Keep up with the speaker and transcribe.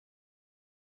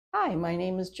Hi, my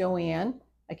name is Joanne.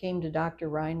 I came to Dr.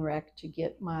 Weinrach to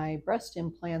get my breast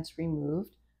implants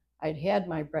removed. I'd had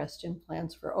my breast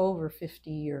implants for over 50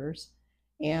 years,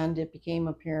 and it became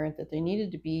apparent that they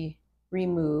needed to be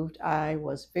removed. I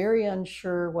was very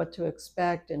unsure what to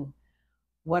expect and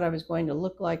what I was going to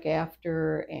look like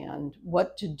after and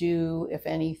what to do, if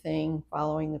anything,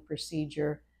 following the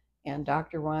procedure. And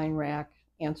Dr. Weinrach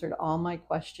answered all my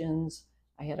questions.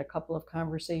 I had a couple of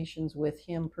conversations with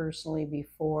him personally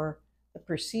before the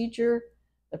procedure.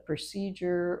 The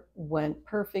procedure went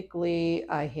perfectly.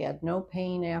 I had no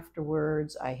pain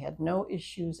afterwards. I had no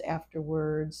issues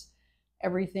afterwards.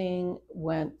 Everything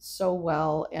went so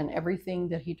well, and everything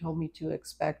that he told me to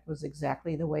expect was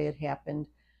exactly the way it happened.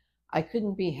 I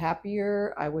couldn't be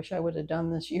happier. I wish I would have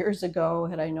done this years ago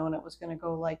had I known it was going to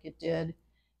go like it did.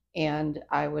 And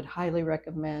I would highly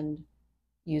recommend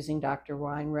using Dr.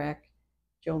 Weinrach.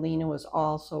 Jolena was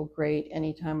also great.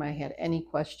 Anytime I had any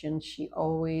questions, she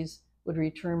always would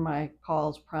return my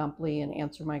calls promptly and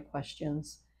answer my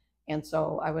questions. And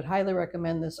so I would highly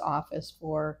recommend this office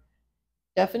for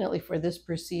definitely for this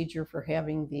procedure, for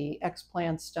having the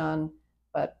explants done,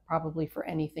 but probably for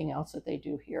anything else that they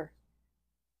do here.